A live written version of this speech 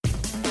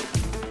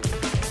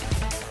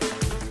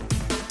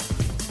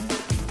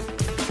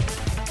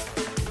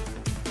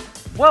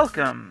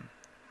Welcome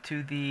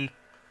to the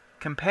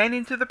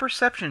Companion to the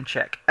Perception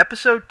Check,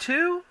 Episode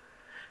 2,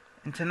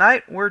 and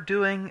tonight we're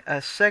doing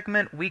a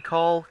segment we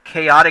call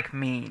Chaotic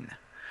Mean,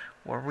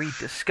 where we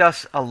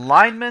discuss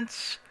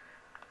alignments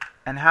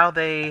and how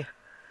they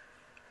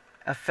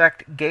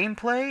affect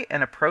gameplay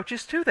and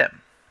approaches to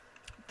them.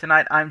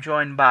 Tonight I'm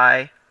joined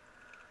by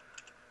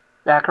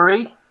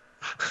Zachary,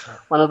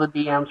 one of the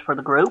DMs for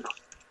the group.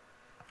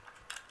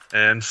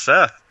 And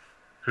Seth,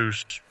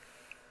 who's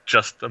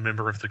just a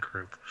member of the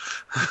group.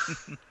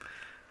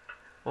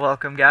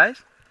 Welcome,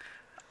 guys.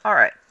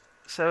 Alright,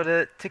 so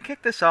to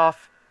kick this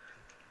off,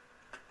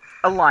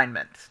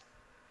 alignment.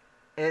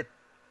 It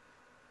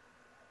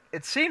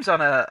seems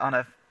on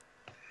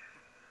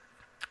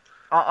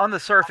the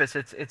surface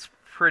it's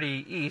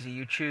pretty easy.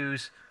 You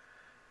choose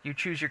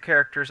your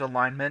character's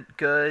alignment: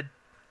 good,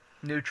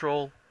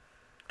 neutral,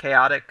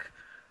 chaotic,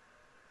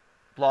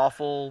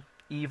 lawful,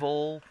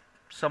 evil,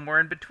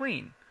 somewhere in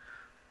between.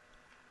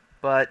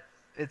 But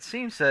it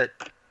seems that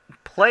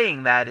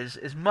playing that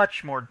is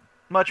much more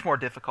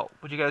difficult.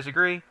 Would you guys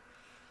agree?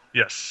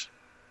 Yes.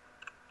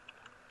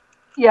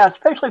 Yeah,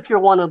 especially if you're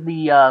one of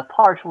the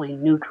partially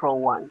neutral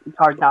ones. It's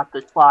hard not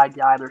to slide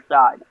to either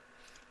side.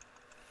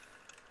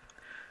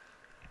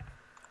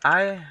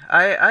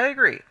 I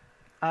agree.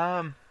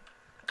 And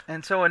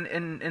so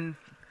in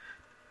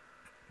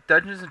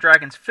Dungeons &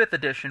 Dragons 5th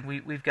edition,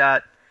 we've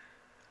got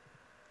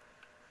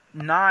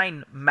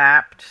 9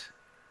 mapped,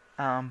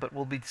 but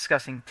we'll be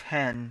discussing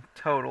 10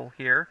 total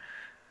here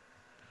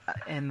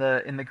in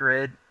the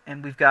grid,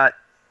 and we've got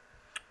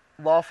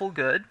lawful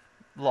good,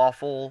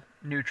 lawful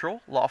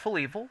neutral, lawful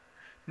evil,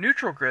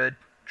 neutral good,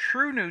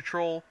 true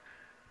neutral,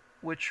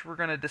 which we're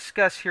going to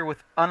discuss here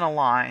with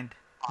unaligned,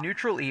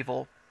 neutral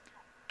evil,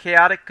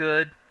 chaotic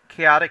good,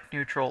 chaotic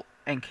neutral,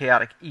 and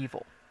chaotic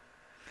evil.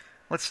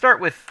 Let's start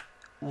with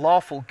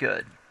lawful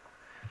good.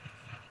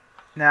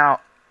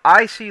 Now,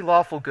 I see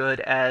lawful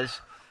good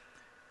as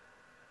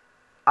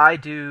I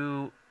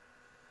do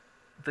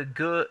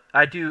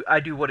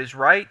what is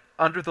right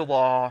under the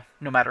law,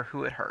 no matter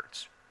who it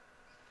hurts.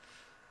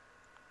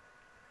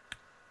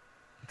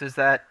 Does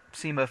that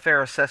seem a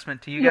fair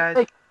assessment to you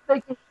guys?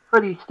 They get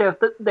pretty stiff.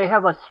 They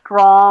have a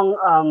strong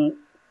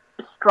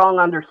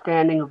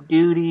understanding of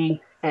duty,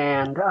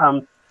 and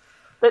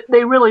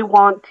they really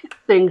want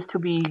things to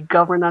be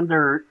governed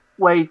under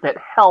ways that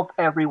help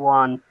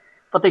everyone,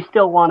 but they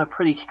still want a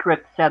pretty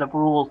strict set of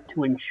rules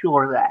to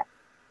ensure that.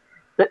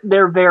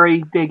 They're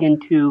very big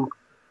into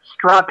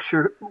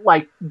structure,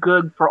 like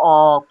good for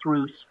all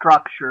through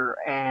structure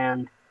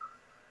and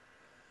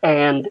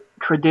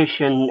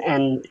tradition,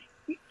 and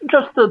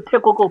just the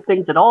typical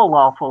things that all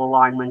lawful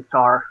alignments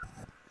are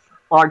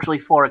largely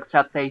for,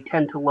 except they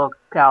tend to look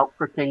out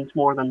for things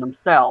more than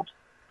themselves.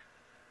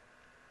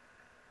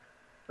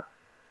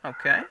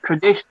 Okay.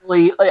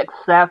 Traditionally,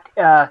 except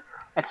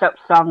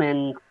some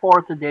in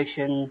 4th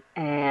edition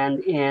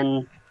and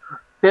in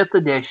 5th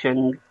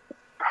edition,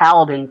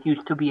 paladins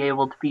used to be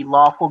able to be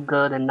lawful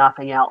good and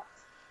nothing else.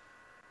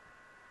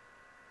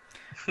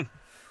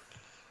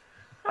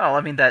 Well,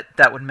 I mean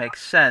that would make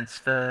sense.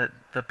 The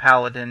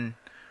paladin,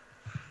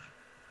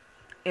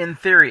 in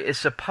theory, is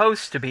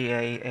supposed to be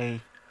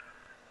a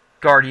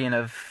guardian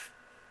of,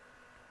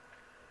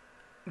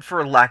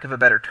 for lack of a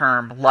better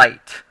term,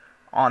 light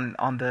on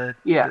the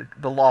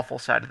lawful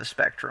side of the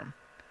spectrum.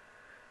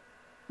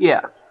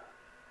 Yeah.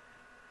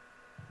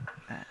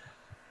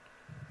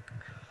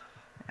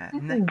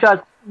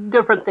 Just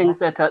different things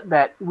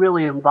that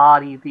really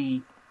embody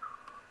the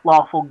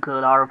lawful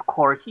good are, of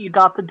course, you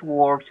got the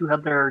dwarves who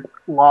have their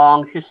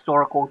long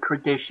historical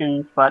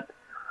traditions, but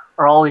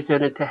are always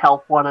in it to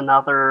help one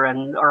another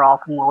and are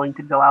often willing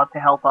to go out to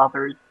help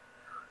others.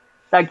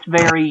 That's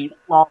very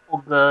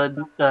lawful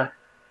good. The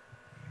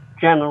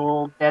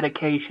general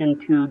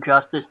dedication to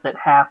justice that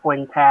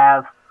halflings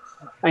have.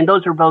 I mean,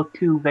 those are both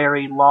two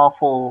very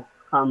lawful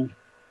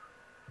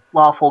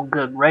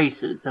good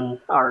races, and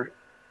are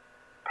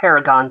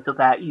paragons of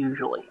that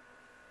usually.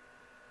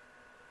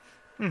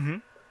 Mm-hmm.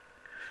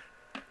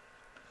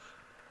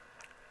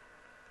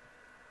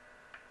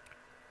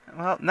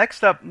 Well,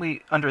 next up,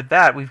 under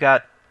that we've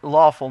got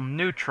lawful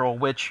neutral,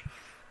 which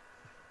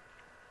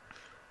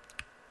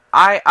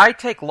I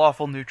take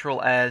lawful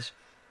neutral as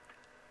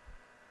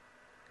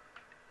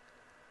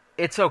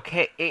it's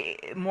okay,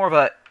 more of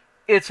a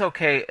it's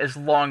okay as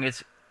long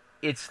as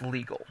it's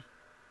legal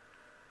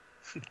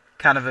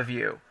kind of a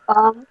view.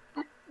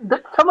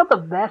 Some of the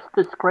best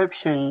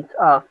descriptions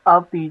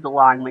of these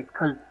alignments,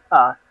 because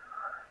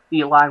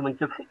the alignments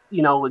have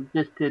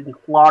existed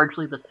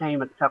largely the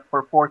same except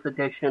for 4th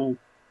edition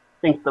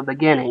since the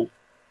beginning.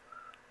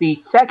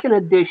 The 2nd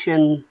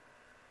edition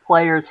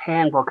Player's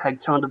Handbook had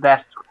some of the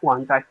best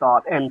ones, I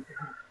thought, and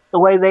the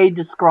way they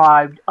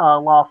described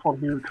lawful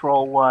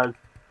neutral was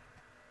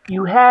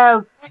you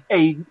have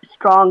a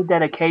strong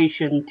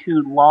dedication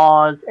to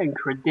laws and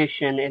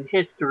tradition and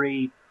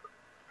history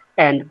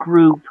and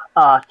group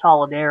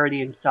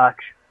solidarity and such,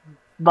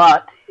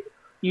 but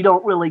you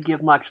don't really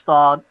give much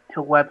thought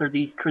to whether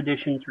these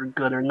traditions are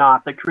good or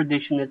not. The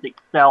tradition is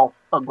itself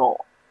a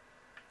goal.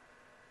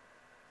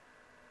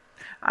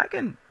 I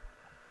can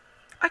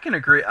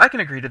agree. I can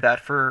agree to that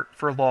for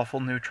lawful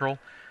neutral.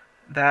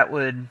 That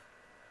would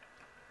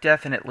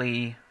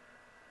definitely.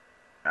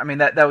 I mean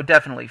that would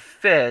definitely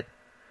fit.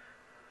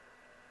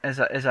 As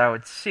I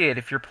would see it,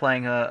 if you're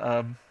playing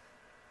a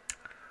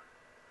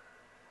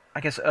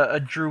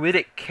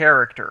druidic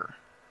character.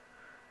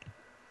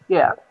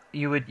 Yeah.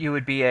 You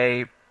would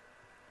be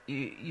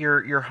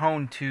you're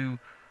honed to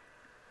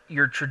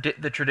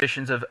the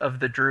traditions of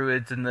the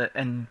druids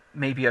and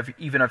maybe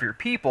even of your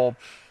people,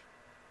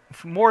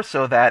 more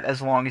so that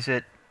as long as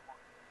it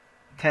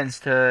tends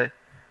to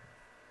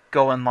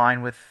go in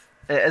line with,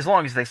 as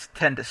long as they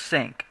tend to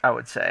sync, I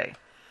would say.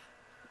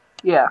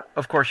 Yeah.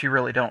 Of course, you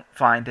really don't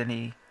find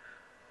any,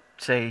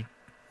 say,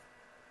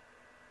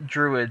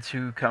 druids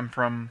who come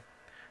from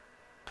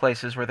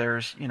places where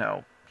there's,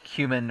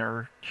 human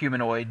or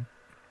humanoid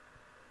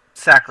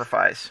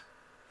sacrifice.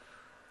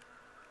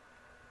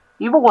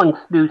 Evil ones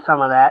do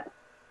some of that.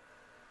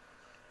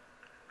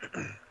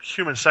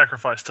 Human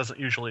sacrifice doesn't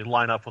usually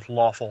line up with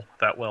lawful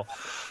that well.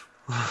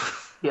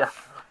 Yeah.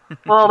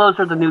 Well, those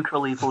are the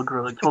neutral evil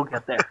druids. We'll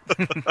get there.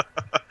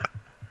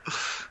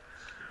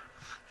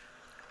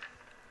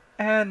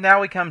 And now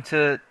we come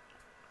to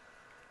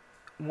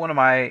one of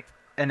my,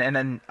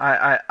 and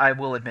I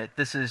will admit,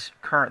 this is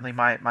currently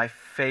my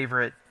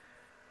favorite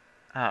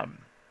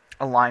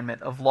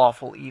alignment of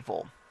lawful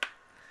evil.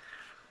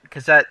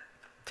 Because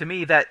to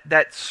me,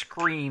 that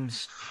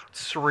screams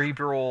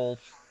cerebral,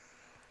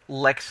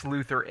 Lex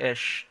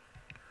Luthor-ish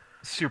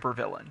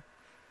supervillain.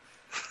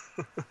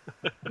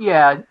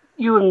 Yeah,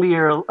 you and me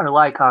are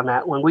alike on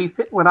that.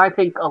 When I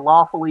think a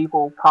lawful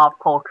evil pop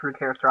culture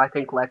character, I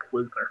think Lex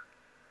Luthor.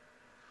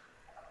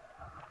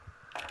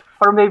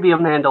 Or maybe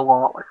Amanda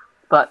Waller,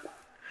 but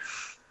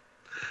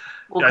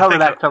we'll cover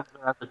that some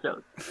other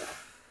episodes.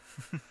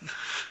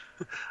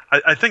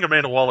 I think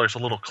Amanda Waller is a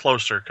little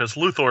closer, because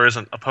Luthor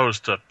isn't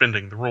opposed to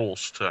bending the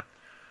rules to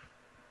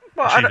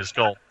achieve his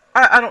goal.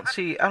 I don't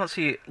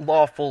see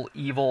lawful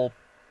evil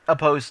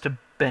opposed to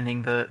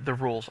bending the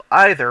rules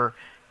either.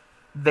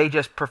 They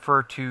just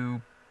prefer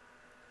to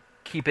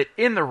keep it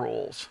in the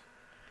rules.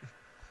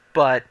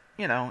 But,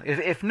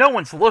 if no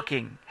one's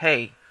looking,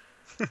 hey,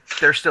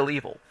 they're still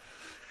evil.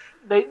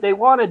 They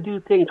want to do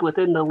things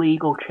within the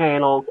legal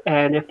channels,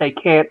 and if they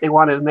can't, they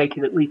want to make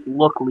it at least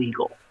look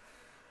legal.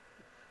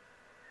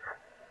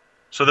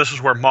 So this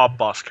is where mob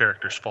boss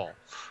characters fall.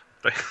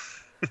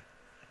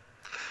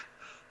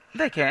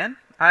 They can.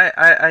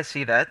 I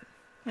see that.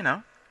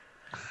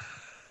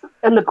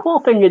 And the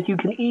cool thing is you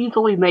can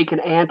easily make an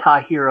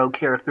anti-hero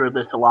character of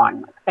this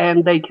alignment,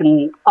 and they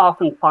can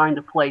often find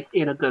a place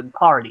in a good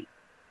party,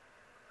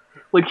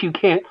 which you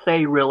can't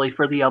say really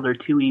for the other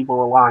two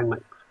evil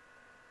alignments.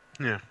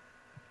 Yeah.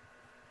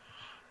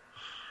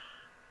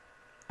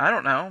 I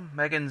don't know.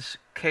 Megan's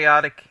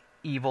chaotic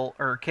evil,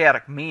 or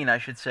chaotic mean, I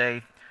should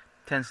say,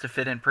 tends to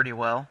fit in pretty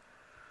well.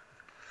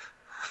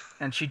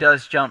 And she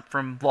does jump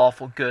from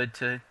lawful good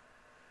to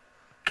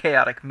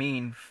chaotic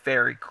mean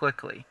very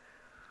quickly.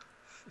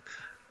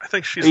 I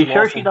think she's lawful good.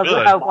 Are you sure she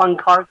doesn't have one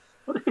card?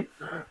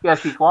 Yeah,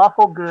 she's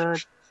lawful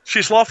good.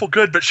 She's lawful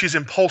good, but she's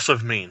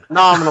impulsive mean.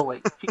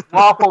 Nominally. She's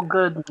lawful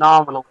good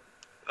nominally.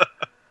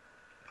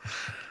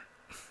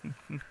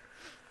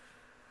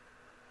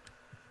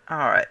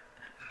 Alright.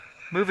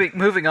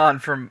 Moving on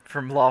from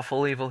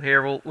lawful evil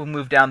here, we'll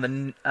move down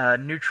the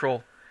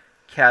neutral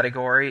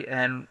category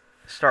and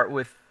start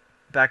with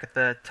back at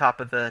the top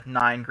of the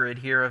 9 grid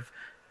here of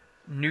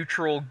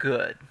neutral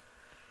good,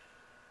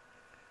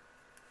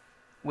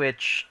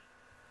 which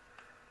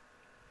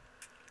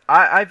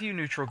I view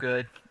neutral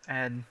good,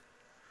 and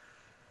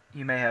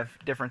you may have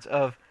difference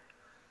of,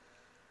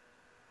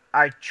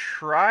 I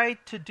try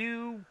to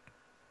do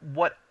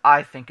what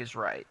I think is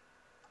right,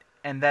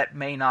 and that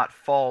may not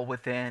fall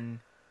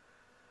within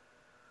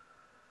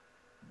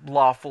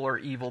lawful or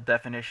evil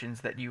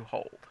definitions that you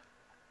hold.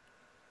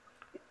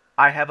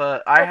 I have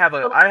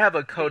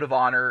a code of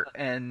honor,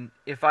 and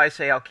if I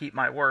say I'll keep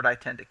my word, I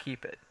tend to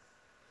keep it.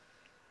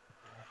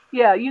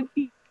 Yeah, you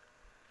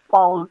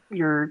follow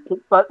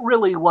but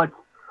really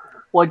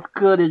what's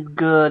good is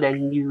good,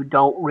 and you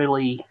don't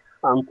really.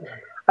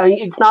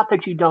 It's not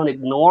that you don't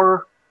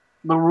ignore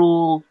the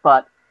rules,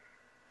 but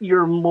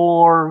you're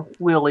more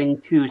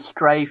willing to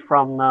stray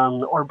from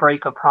them or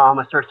break a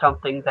promise or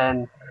something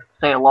than,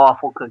 say, a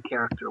lawful good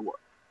character would.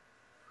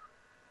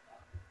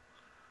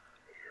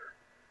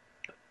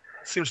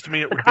 Seems to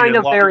me it would be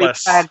a lot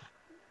less.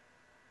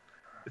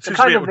 It seems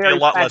to me it would be a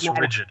lot less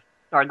rigid.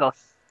 Sorry, go ahead.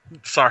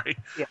 Sorry.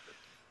 Yeah.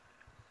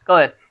 Go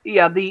ahead.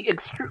 Yeah, the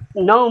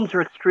gnomes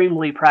are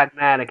extremely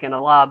pragmatic, and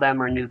a lot of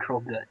them are neutral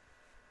good.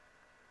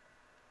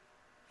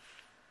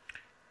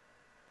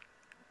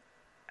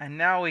 And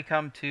now we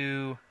come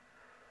to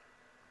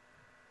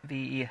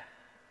the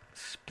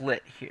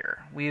split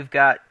here. We've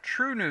got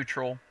true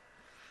neutral,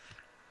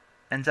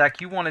 and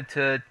Zach, you wanted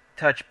to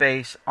touch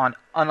base on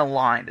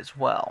unaligned as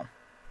well.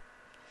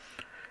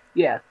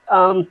 Yes.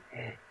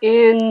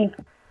 In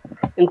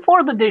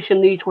 4th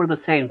edition, these were the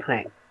same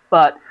thing,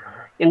 but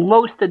in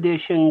most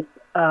editions,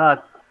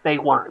 they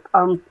weren't.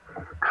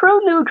 true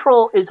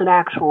neutral is an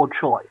actual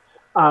choice.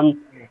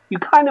 You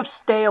kind of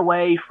stay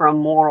away from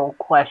moral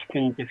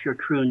questions if you're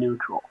true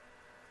neutral.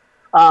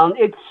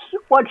 It's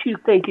what you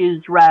think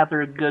is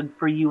rather good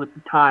for you at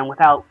the time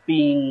without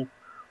being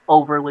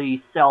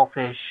overly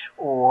selfish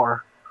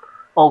or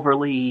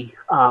overly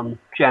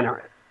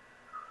generous.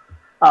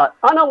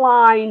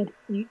 Unaligned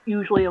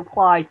usually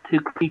applies to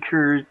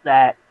creatures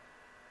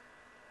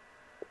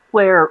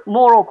where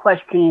moral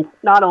questions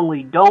not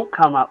only don't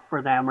come up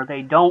for them or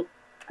they don't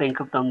think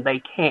of them, they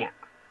can't.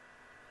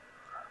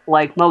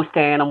 Like most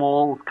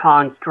animals,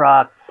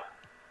 constructs,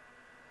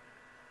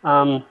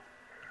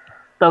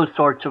 those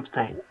sorts of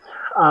things.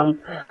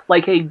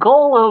 Like a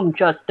golem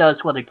just does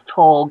what it's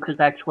told because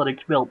that's what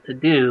it's built to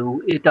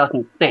do. It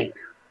doesn't think,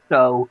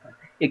 so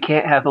it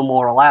can't have a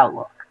moral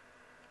outlook.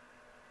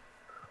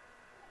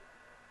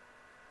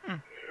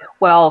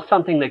 Well,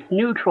 something that's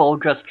neutral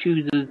just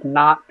chooses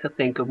not to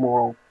think of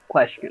moral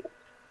questions.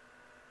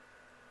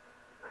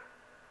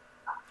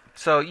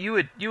 So you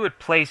would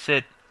place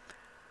it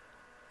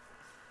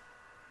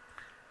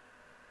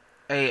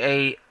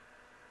a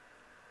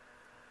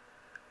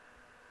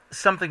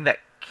something that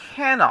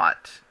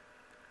cannot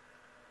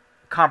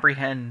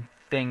comprehend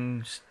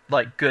things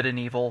like good and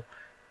evil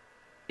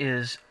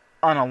is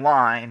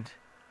unaligned,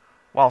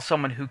 while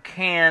someone who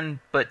can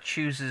but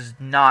chooses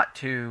not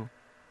to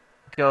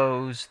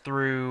goes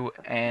through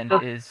and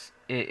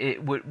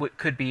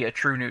could be a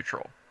true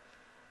neutral.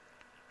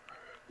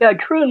 Yeah,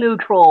 true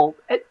neutral.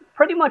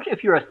 Pretty much,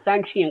 if you're a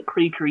sentient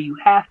creature, you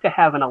have to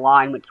have an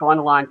alignment. So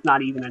unaligned's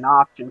not even an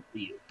option for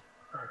you.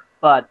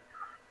 But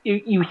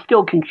you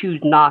still can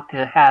choose not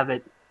to have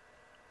it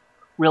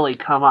really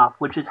come up,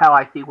 which is how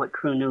I see what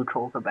true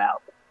neutral's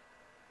about.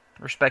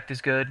 Respect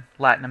is good.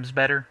 Latinum's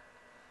better.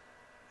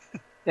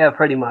 Yeah,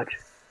 pretty much.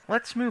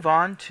 Let's move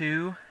on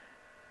to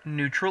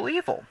neutral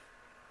evil,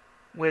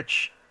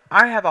 which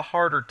I have a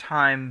harder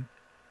time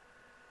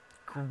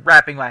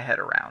wrapping my head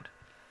around.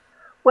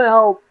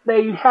 Well,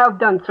 they have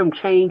done some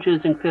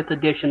changes in 5th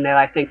edition that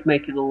I think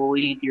make it a little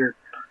easier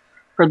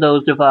for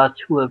those of us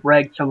who have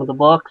read some of the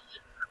books.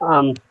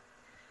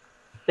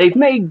 They've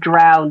made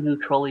Drow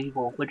neutral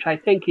evil, which I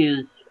think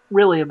is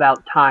really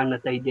about time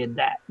that they did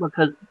that,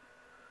 because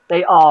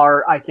they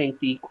are, I think,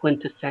 the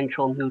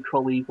quintessential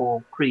neutral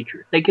evil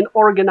creatures. They can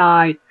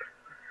organize,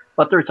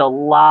 but there's a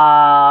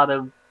lot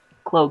of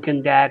cloak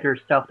and dagger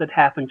stuff that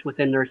happens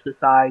within their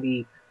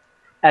society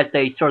as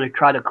they sort of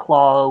try to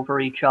claw over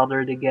each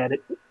other to get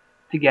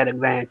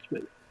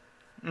advancement.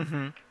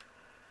 Mm-hmm.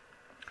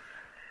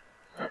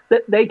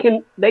 They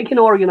can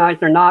organize.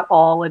 They're not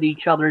all at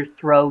each other's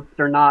throats.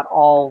 They're not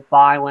all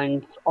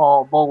violence,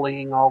 all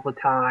bullying all the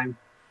time.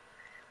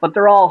 But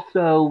they're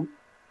also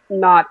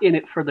not in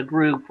it for the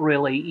group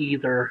really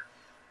either.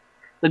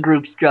 The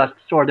group's just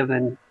sort of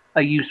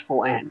a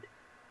useful end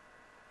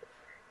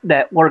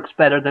that works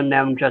better than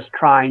them just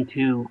trying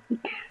to,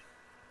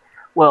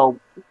 well,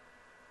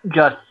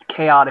 just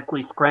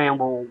chaotically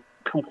scramble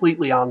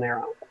completely on their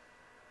own.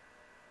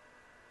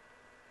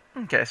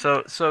 Okay,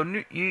 so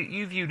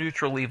you view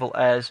neutral evil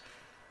as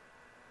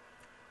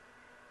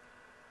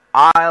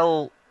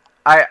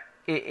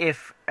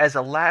if as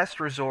a last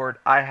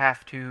resort I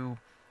have to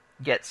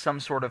get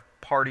some sort of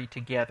party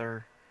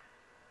together,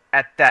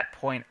 at that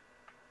point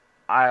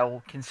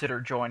I'll consider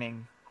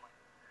joining,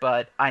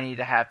 but I need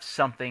to have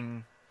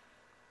something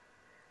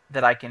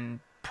that I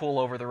can pull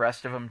over the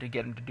rest of them to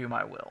get them to do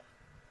my will.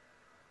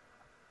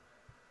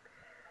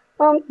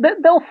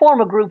 They'll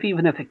form a group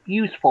even if it's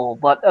useful,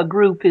 but a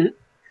group is...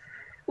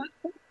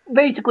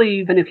 Basically,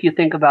 even if you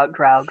think about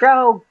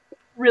Drow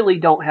really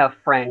don't have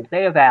friends.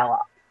 They have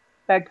allies.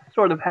 That's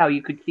sort of how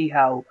you could see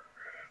how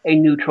a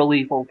neutral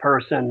evil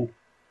person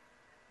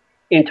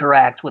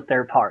interacts with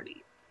their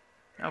party.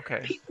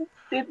 Okay.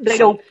 They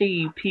don't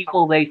see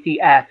people, they see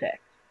assets.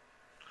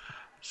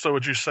 So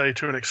would you say,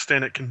 to an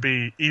extent, it can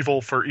be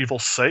evil for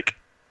evil's sake?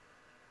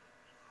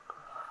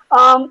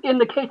 In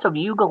the case of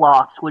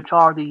Yugoloths, which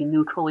are the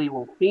neutral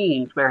evil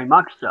fiends, very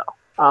much so.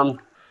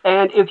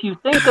 And if you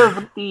think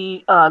of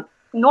the...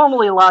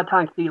 normally, a lot of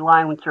times, the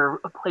alignments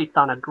are placed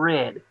on a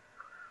grid.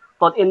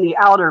 But in the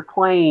Outer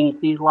Planes,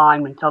 these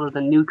alignments, other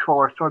than neutral,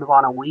 are sort of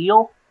on a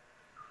wheel.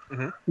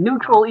 Mm-hmm.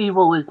 Neutral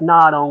evil is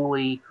not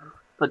only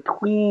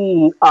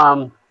between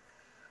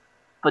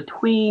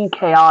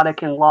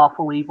chaotic and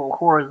lawful evil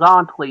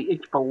horizontally,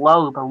 it's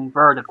below them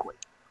vertically.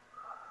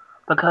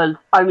 Because,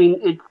 I mean,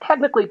 it's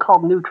technically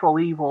called neutral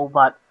evil,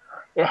 but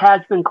it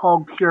has been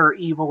called pure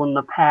evil in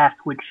the past,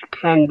 which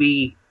can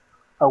be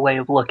a way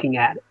of looking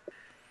at it.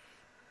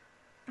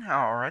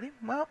 Alrighty,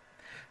 well,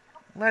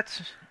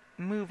 let's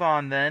move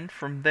on then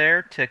from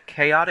there to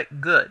chaotic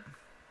good.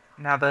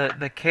 Now,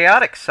 the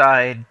chaotic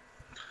side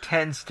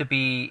tends to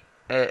be,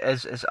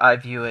 as I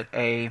view it,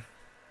 a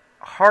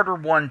harder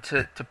one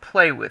to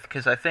play with,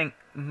 because I think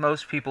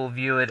most people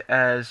view it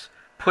as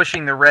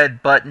pushing the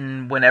red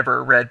button whenever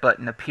a red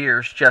button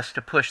appears just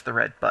to push the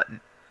red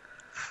button.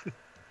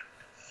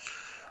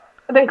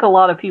 I think a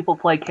lot of people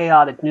play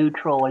chaotic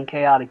neutral and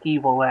chaotic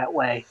evil that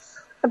way.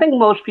 I think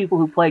most people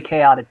who play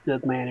chaotic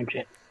good manage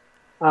it.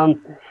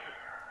 Um,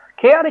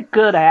 Chaotic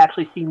good, I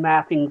actually see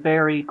mapping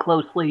very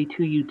closely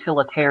to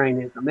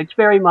utilitarianism. It's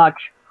very much,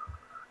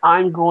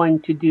 I'm going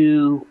to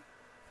do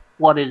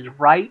what is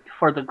right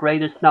for the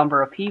greatest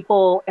number of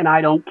people, and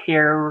I don't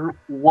care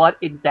what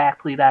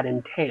exactly that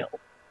entails.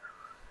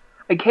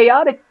 A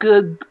chaotic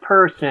good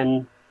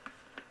person,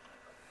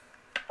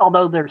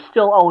 although they're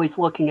still always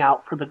looking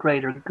out for the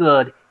greater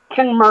good,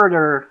 can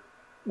murder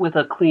with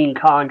a clean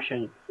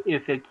conscience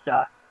if it's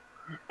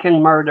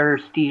can murder,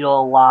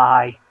 steal,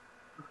 lie,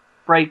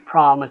 break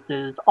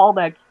promises, all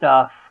that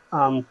stuff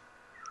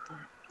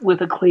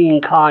with a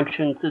clean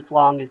conscience as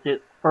long as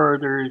it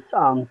furthers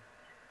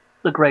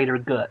the greater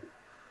good.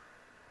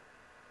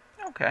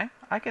 Okay,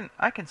 I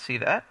can see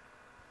that.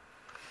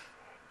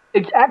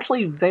 It's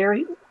actually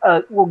very.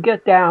 We'll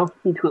get down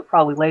into it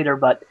probably later,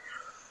 but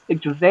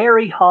it's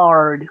very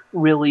hard,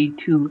 really,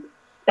 to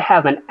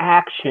have an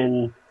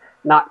action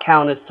not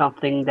count as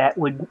something that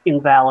would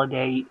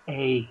invalidate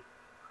a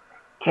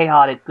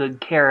chaotic good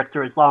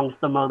character as long as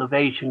the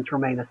motivations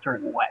remain a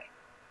certain way.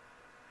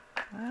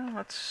 Well,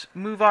 let's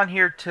move on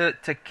here to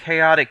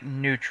chaotic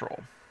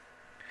neutral.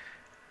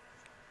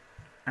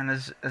 And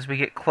as we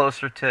get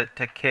closer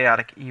to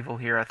chaotic evil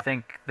here, I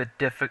think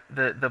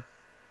the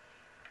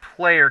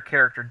player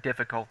character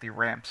difficulty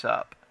ramps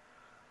up.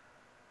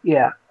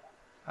 Yeah.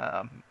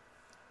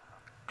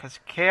 Because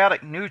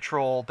chaotic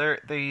neutral,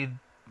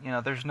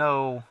 there's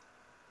no,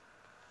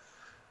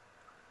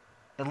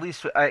 at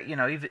least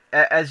even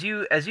as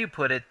you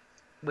put it,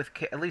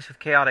 at least with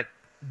chaotic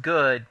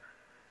good,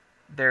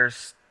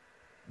 there's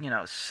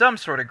some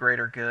sort of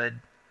greater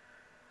good.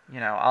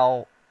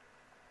 I'll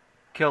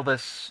kill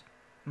this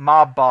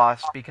mob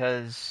boss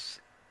because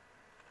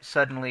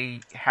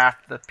suddenly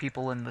half the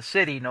people in the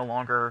city no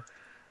longer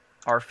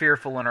are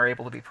fearful and are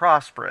able to be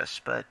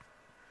prosperous, but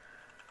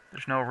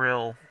there's no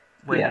real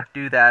way to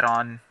do that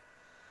on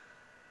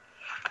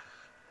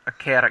a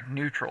chaotic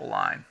neutral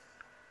line.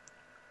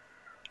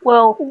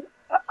 Well,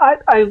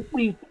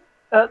 we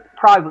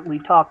privately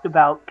talked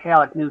about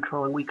chaotic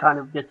neutral and we kind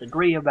of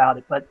disagree about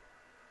it, but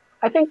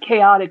I think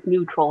chaotic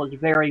neutral is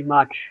very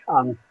much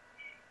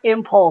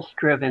impulse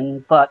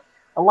driven, but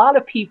a lot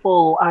of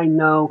people I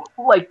know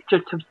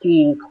just have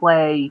seen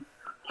play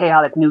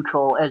chaotic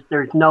neutral as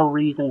there's no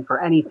reason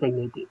for anything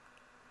they do.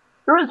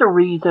 There is a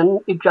reason,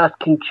 it just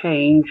can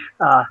change.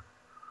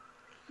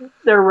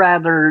 They're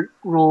rather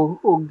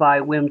ruled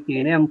by whimsy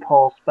and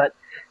impulse, but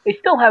they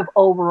still have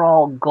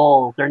overall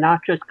goals. They're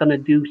not just going to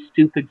do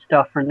stupid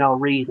stuff for no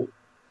reason.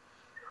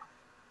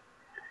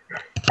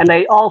 And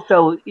they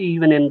also,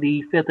 even in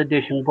the 5th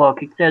edition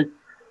book, it says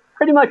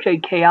pretty much a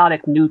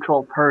chaotic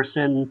neutral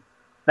person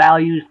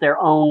values their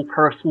own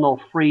personal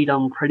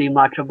freedom pretty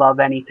much above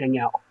anything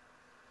else.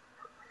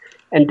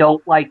 And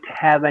don't like to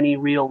have any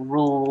real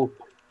rules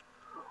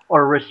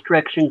or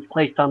restrictions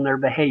placed on their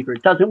behavior.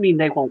 It doesn't mean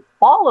they won't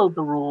follow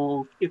the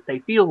rules if they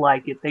feel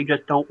like it. They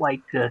just don't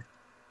like the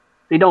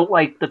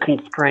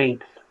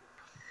constraints.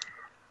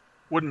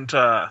 Wouldn't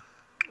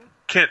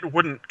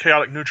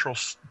chaotic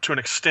neutrals to an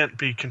extent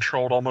be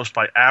controlled almost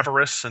by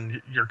avarice,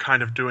 and you're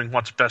kind of doing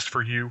what's best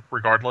for you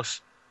regardless?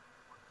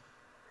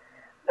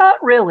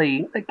 Not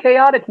really. A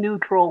chaotic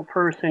neutral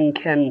person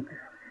can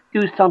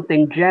do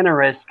something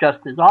generous just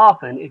as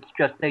often. It's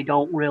just they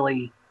don't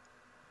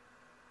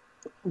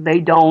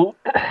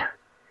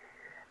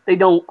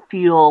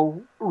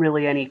feel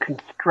really any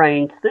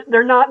constraints.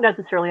 They're not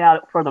necessarily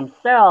out for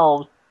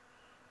themselves,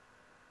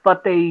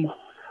 but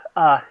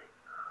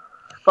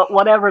but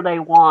whatever they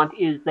want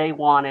is they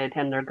want it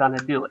and they're going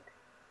to do it.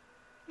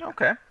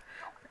 Okay.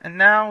 And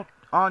now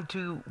on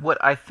to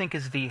what I think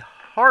is the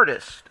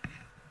hardest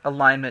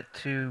alignment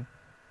to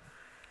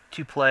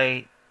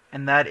play,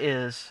 and that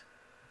is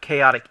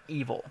chaotic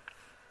evil.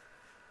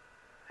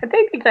 I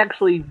think it's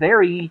actually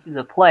very easy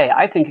to play.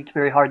 I think it's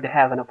very hard to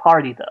have in a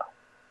party,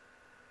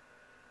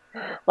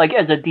 though. Like,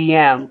 as a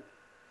DM,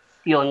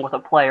 dealing with a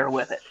player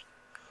with it.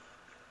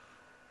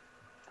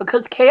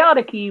 Because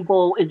chaotic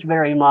evil is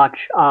very much,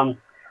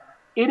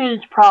 it is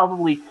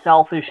probably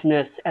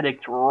selfishness at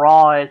its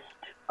rawest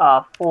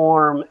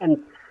form,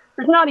 and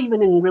there's not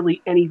even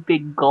really any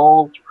big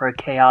goals for a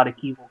chaotic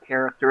evil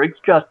character. It's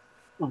just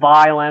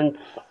violence,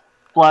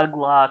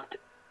 bloodlust,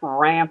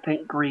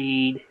 rampant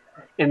greed,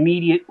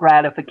 immediate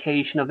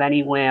gratification of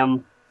any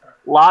whim,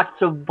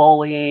 lots of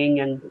bullying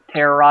and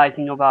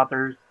terrorizing of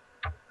others.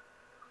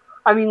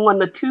 I mean, when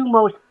the two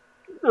most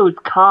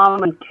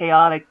common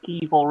chaotic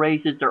evil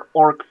races are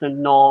orcs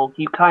and gnolls,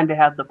 you kind of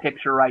have the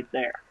picture right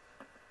there.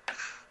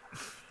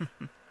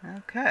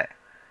 Okay.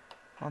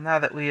 Well, now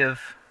that we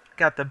have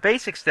got the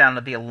basics down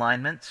of the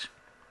alignments,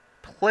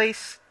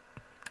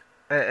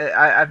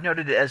 I've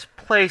noted it as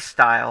play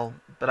style,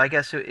 but I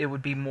guess it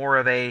would be more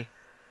of a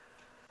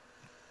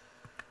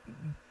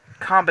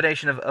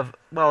combination of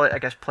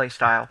play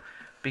style,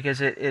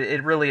 because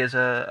it really is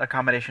a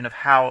combination of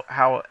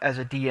how as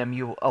a DM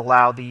you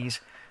allow these,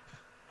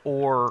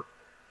 or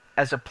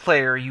as a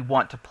player you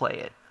want to play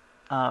it.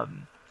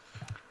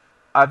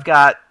 I've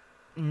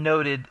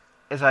noted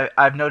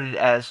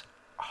as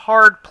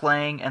hard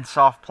playing and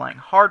soft playing.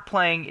 Hard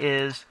playing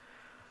is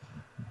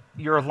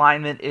your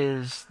alignment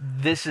is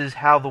this is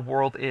how the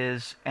world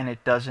is, and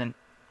it doesn't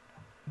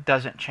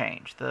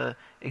change. The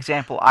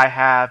example I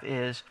have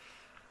is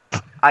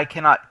I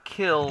cannot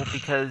kill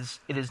because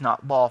it is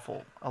not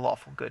lawful, a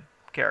lawful good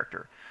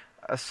character.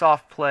 A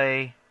soft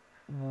play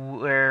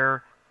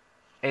where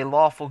a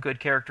lawful good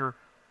character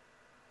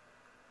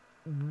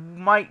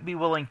might be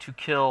willing to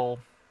kill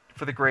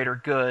for the greater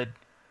good,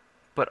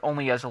 but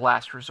only as a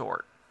last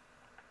resort.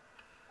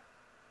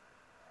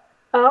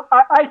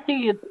 I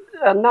see it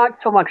not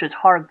so much as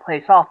hard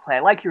play, soft play. I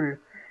like your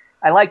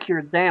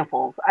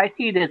examples. I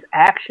see it as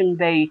action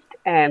based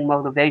and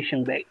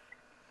motivation based.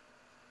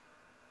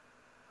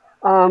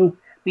 The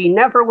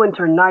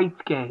Neverwinter Nights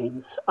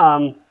games,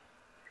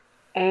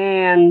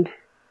 and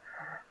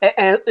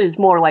is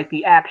more like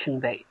the action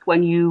based.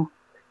 When you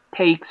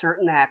take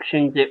certain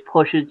actions, it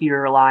pushes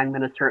your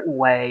alignment a certain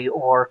way,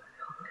 or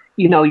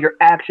your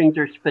actions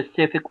are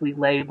specifically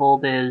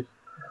labeled as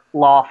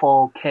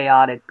lawful,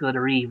 chaotic, good,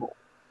 or evil.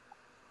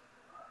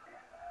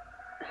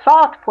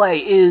 Soft play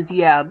is,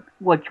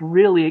 what's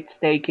really at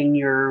stake in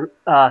your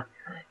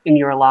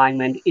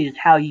alignment is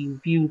how you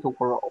view the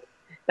world.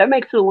 That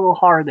makes it a little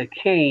hard to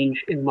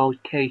change in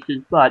most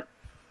cases, but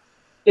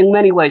in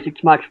many ways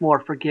it's much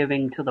more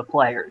forgiving to the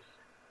players.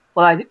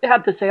 What I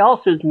have to say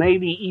also is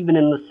maybe even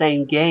in the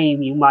same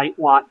game you might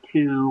want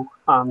to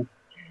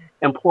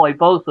employ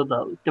both of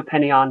those,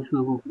 depending on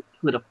who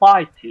it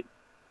applies to.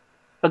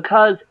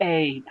 Because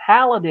a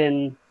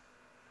paladin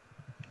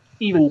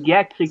even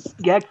gets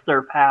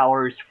their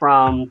powers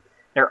from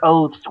their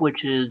oaths,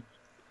 which is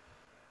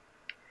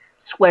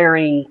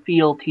swearing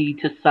fealty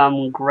to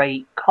some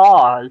great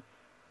cause,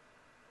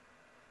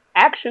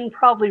 action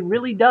probably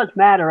really does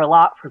matter a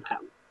lot for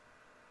them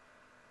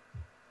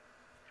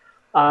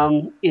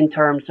in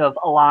terms of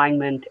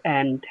alignment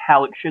and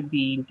how it should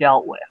be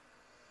dealt with.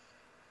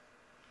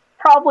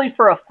 Probably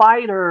for a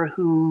fighter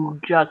who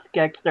just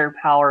gets their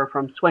power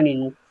from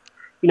swinging,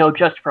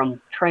 just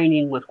from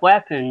training with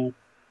weapons,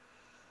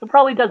 it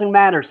probably doesn't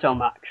matter so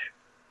much.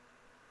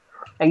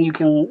 And you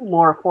can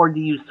more afford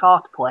to use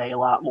soft play a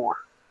lot more.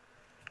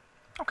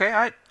 Okay,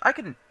 I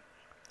can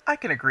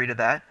agree to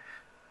that.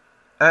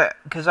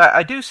 Because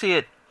I do see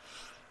it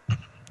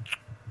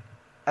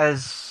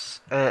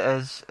as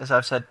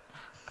I've said.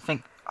 I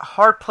think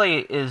hard play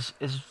is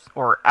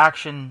or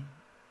action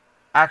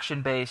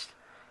based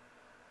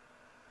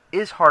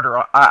is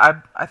harder.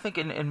 I think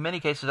in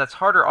many cases that's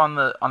harder on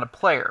a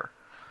player,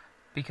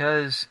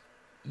 because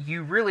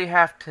you really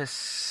have to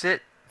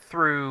sit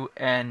through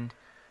and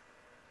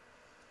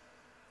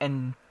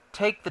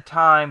take the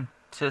time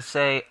to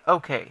say,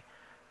 okay,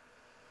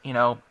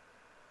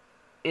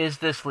 is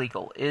this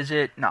legal? Is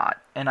it not?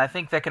 And I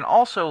think that can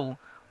also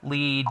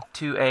lead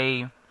to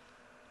a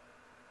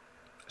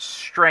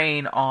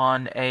strain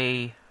on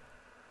a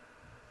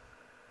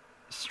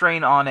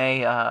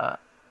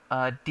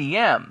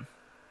DM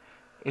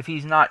if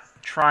he's not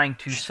trying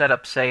to set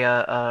up, say,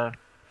 a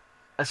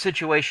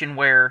situation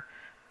where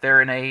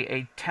they're in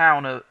a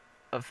town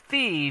of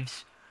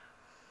thieves,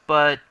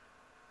 but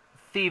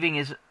thieving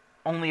is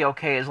only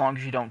okay as long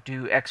as you don't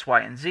do X, Y,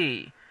 and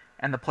Z,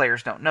 and the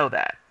players don't know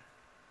that.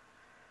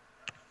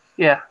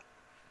 Yeah.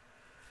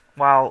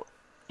 While,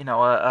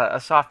 a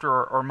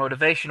softer or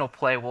motivational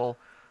play will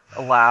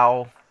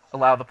allow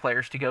the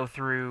players to go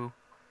through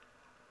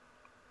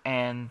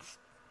and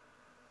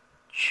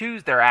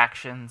choose their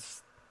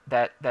actions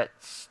that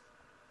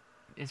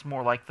is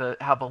more like the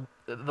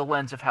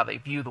lens of how they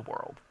view the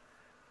world.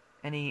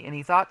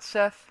 Any thoughts,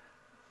 Seth?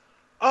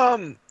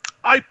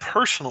 I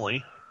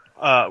personally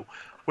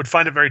would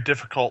find it very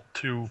difficult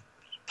to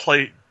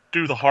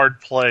do the hard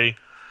play,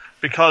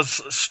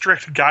 because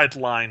strict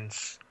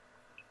guidelines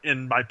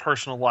in my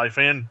personal life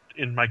and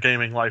in my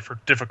gaming life are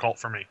difficult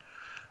for me.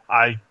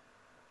 I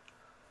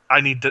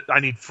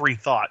need free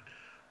thought,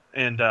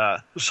 and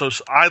so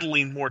I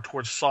lean more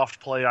towards soft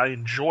play. I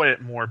enjoy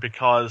it more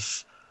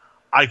because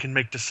I can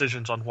make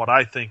decisions on what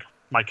I think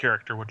my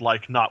character would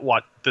like, not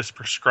what this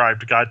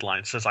prescribed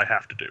guideline says I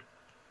have to do.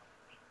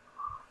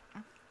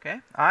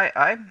 Okay,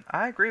 I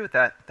agree with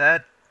that.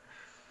 That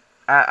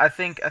I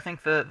think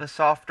the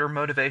softer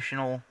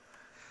motivational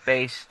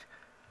based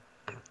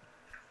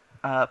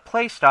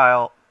play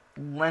style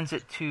lends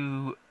it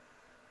to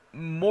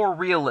more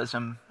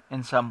realism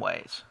in some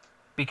ways,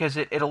 because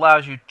it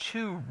allows you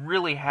to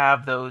really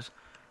have those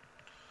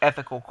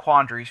ethical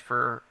quandaries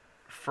for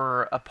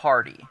a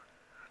party.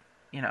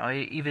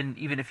 Even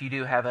if you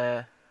do have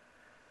a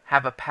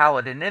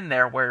paladin in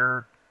there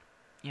where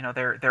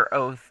their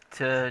oath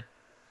to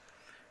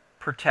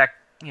protect,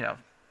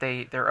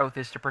 their oath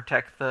is to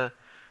protect the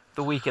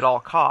weak at all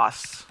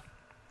costs.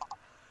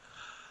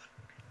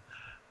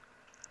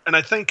 And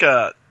I think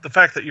the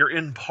fact that you're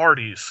in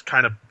parties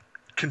kind of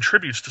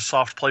contributes to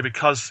soft play,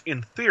 because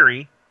in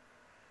theory,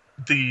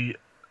 the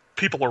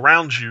people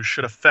around you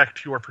should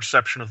affect your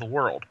perception of the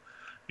world.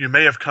 You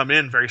may have come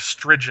in very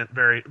stringent,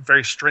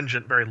 very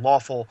stringent, very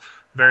lawful,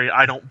 very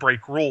I don't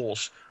break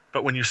rules,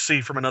 but when you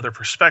see from another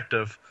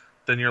perspective,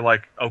 then you're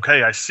like,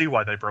 okay, I see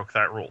why they broke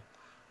that rule.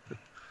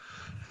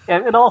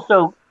 And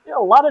also,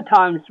 a lot of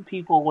times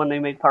people, when they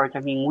make parts, I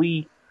mean,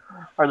 we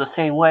are the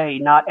same way.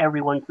 Not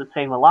everyone's the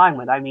same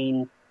alignment. I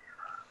mean,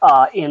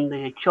 in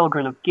the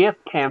Children of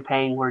Gift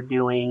campaign we're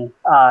doing,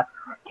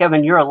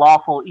 Kevin, you're a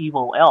lawful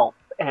evil elf,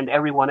 and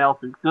everyone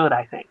else is good,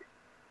 I think.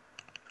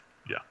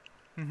 Yeah.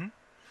 Mm-hmm.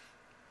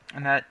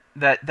 And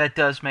that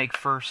does make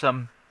for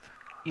some,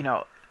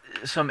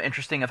 some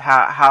interesting of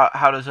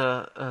how does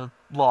a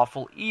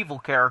lawful evil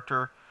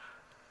character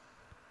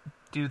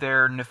do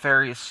their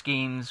nefarious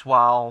schemes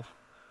while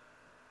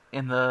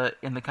in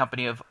the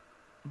company of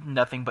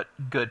nothing but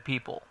good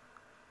people.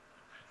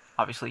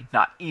 Obviously,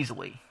 not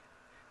easily.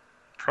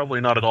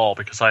 Probably not at all,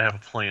 because I have a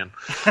plan.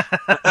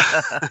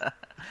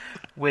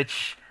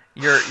 Which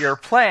your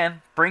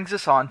plan brings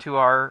us on to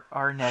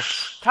our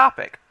next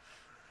topic,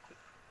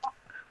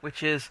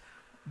 which is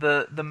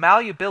the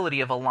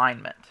malleability of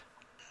alignment.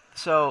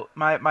 So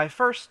my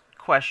first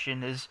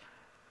question is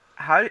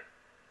how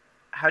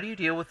do you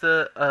deal with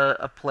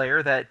a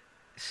player that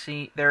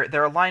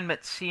their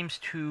alignment seems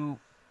to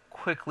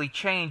quickly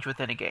change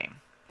within a game?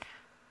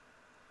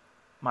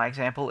 My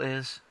example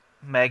is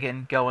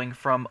Megan going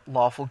from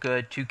lawful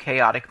good to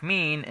chaotic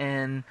mean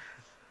in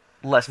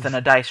less than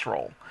a dice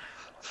roll.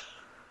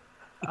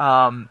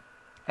 And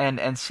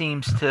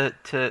seems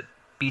to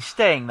be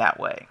staying that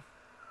way.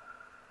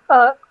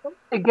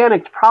 Again,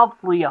 it's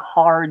probably a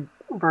hard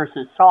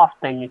versus soft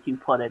thing, as you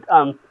put it.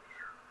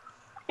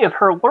 If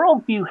her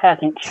worldview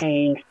hasn't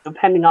changed,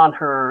 depending on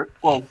her,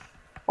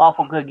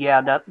 lawful good,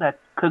 yeah, that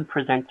could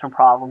present some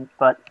problems,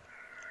 but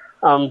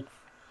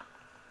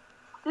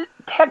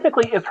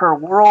technically, if her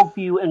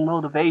worldview and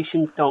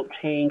motivations don't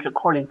change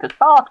according to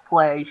soft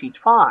play, she's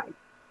fine.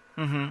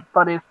 Mm-hmm.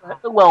 But if,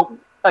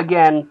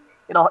 again,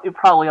 it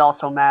probably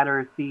also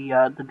matters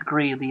the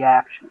degree of the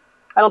action.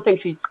 I don't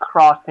think she's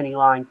crossed any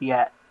lines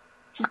yet.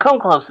 She's come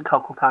close a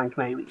couple times,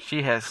 maybe.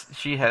 She has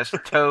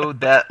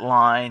towed that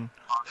line.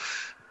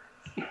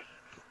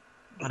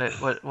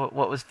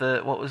 What was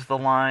the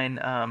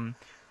line?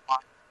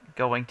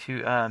 Going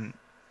to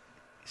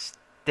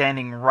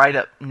standing right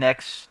up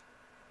next,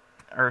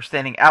 or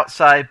standing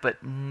outside, but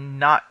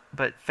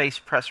face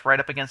pressed right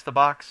up against the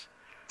box.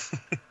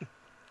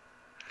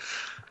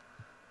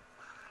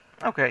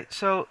 Okay,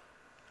 so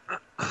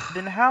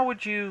then how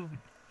would you?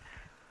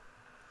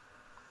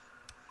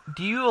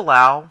 Do you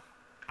allow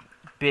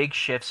big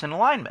shifts in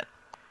alignment?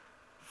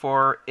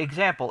 For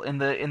example, in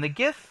the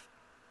GIF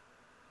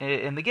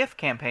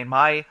campaign,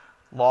 my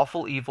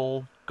lawful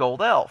evil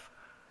gold elf,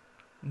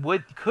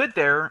 could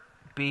there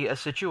be a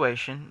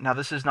situation? Now,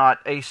 this is not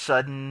a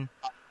sudden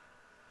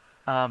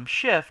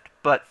shift,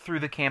 but through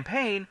the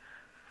campaign,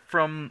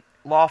 from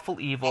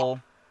lawful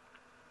evil,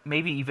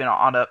 maybe even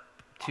on up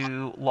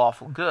to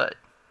lawful good.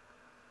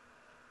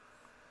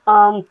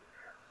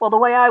 Well, the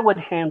way I would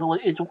handle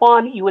it is,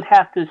 one, you would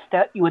have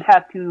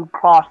to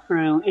cross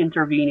through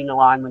intervening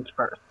alignments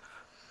first.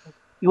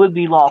 You would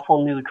be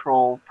lawful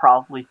neutral,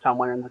 probably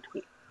somewhere in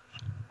between.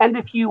 And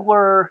if you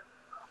were,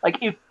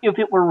 if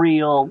it were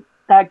real,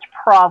 that's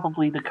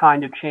probably the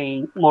kind of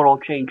moral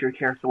change your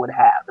character would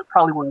have. It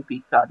probably wouldn't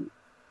be sudden.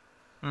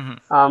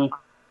 Mm-hmm.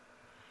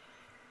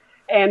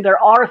 And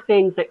there are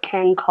things that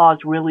can cause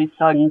really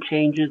sudden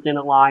changes in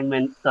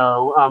alignment,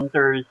 though.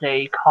 There's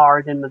a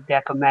card in the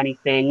deck of many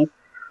things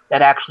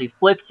that actually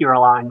flips your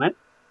alignment.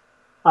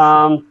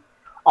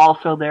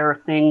 Also, there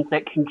are things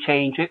that can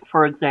change it.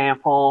 For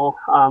example,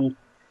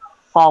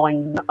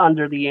 falling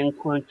under the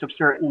influence of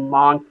certain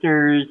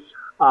monsters,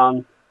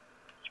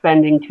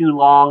 spending too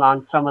long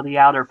on some of the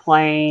outer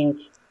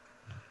planes.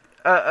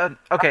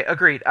 Okay,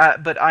 agreed.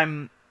 But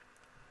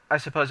I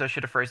suppose I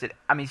should have phrased it.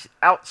 I mean,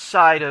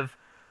 outside of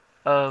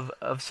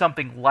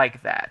something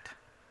like that.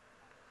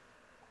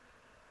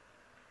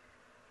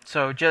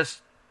 So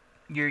just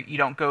you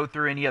don't go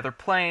through any other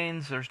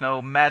planes. There's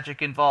no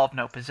magic involved,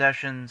 no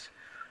possessions.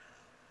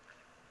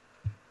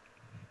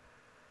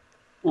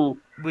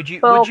 Would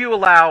you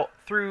allow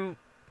through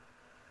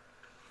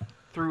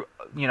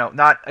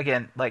not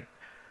again, like,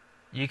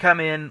 you come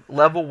in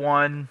level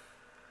 1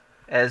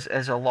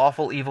 as a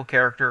lawful evil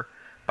character.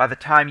 By the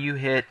time you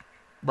hit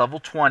level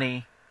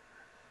 20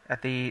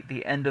 at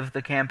the end of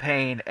the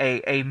campaign,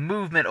 a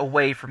movement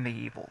away from the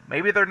evil.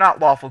 Maybe they're not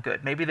lawful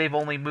good. Maybe they've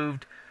only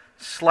moved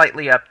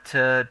slightly up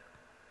to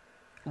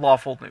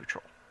lawful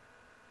neutral.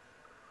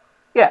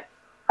 Yeah,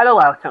 I'd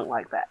allow something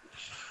like that.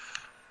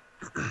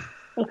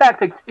 In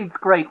fact, it's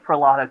great for a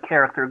lot of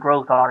character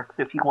growth arcs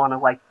if you want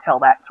to tell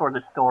that sort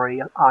of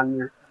story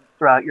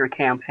throughout your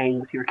campaign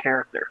with your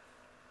character.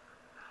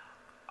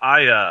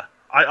 I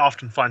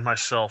often find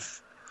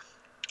myself,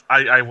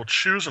 I will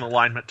choose an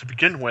alignment to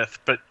begin with,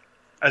 but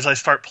as I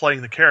start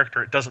playing the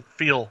character, it doesn't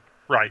feel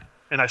right,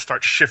 and I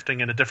start shifting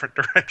in a different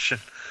direction.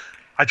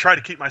 I try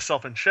to keep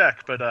myself in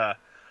check, but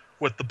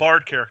with the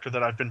Bard character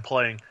that I've been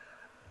playing,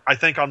 I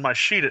think on my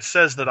sheet it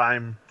says that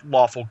I'm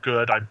lawful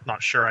good. I'm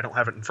not sure. I don't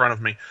have it in front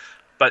of me.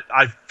 But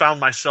I've found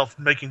myself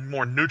making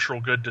more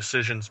neutral good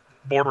decisions,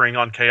 bordering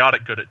on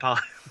chaotic good at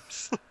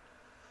times.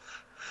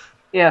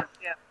 Yeah.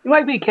 You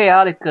might be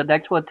chaotic good.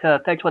 That's what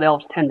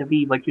elves tend to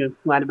be, but you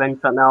might have been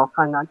something else.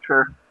 I'm not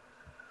sure.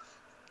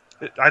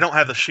 I don't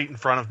have the sheet in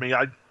front of me.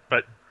 I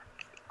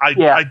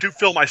do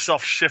feel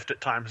myself shift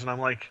at times, and I'm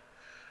like,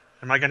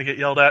 am I going to get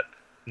yelled at?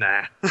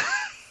 Nah.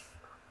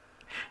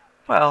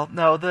 Well,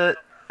 no,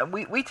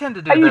 we tend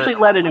to do. I usually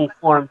let it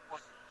inform.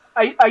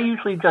 I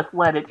usually just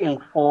let it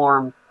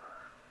inform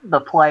the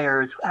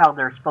players how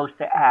they're supposed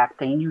to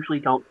act, and usually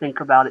don't think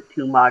about it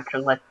too much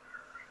unless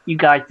you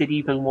guys did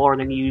even more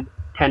than you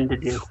tend to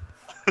do.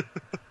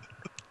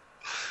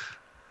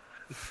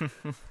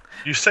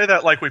 You say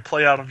that like we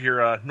play out of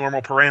your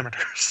normal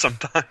parameters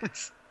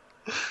sometimes.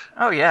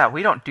 Oh yeah,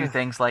 we don't do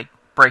things like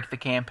break the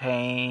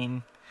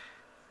campaign.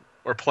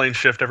 Or plane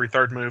shift every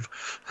third move.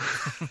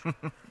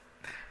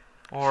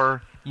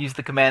 Or use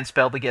the command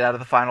spell to get out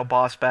of the final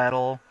boss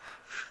battle.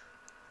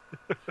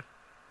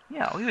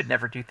 Yeah, we would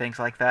never do things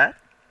like that.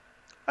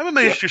 I'm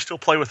amazed you still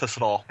play with us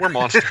at all. We're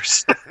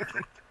monsters.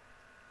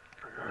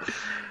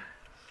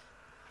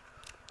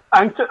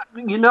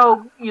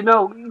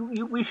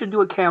 We should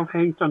do a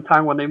campaign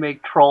sometime when they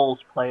make trolls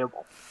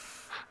playable.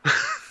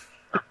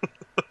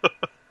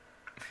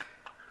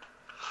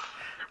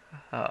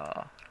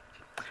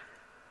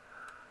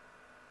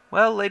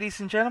 Well, ladies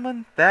and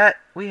gentlemen,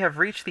 we have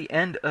reached the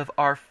end of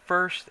our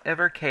first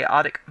ever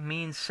Chaotic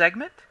Means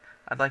segment.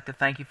 I'd like to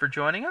thank you for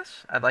joining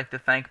us. I'd like to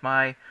thank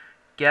my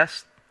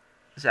guests,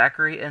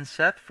 Zachary and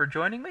Seth, for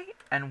joining me,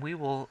 and we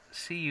will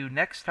see you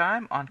next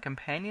time on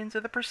Companions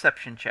of the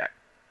Perception Check.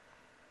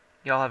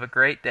 Y'all have a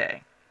great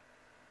day.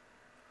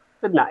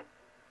 Good night.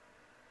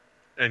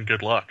 And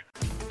good luck.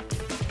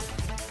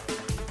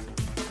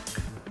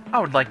 I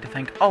would like to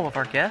thank all of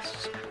our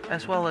guests,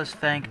 as well as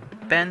thank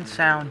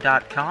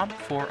bensound.com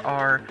for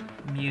our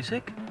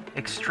music,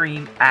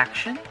 Extreme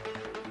Action.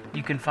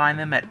 You can find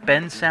them at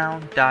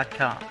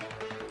bensound.com.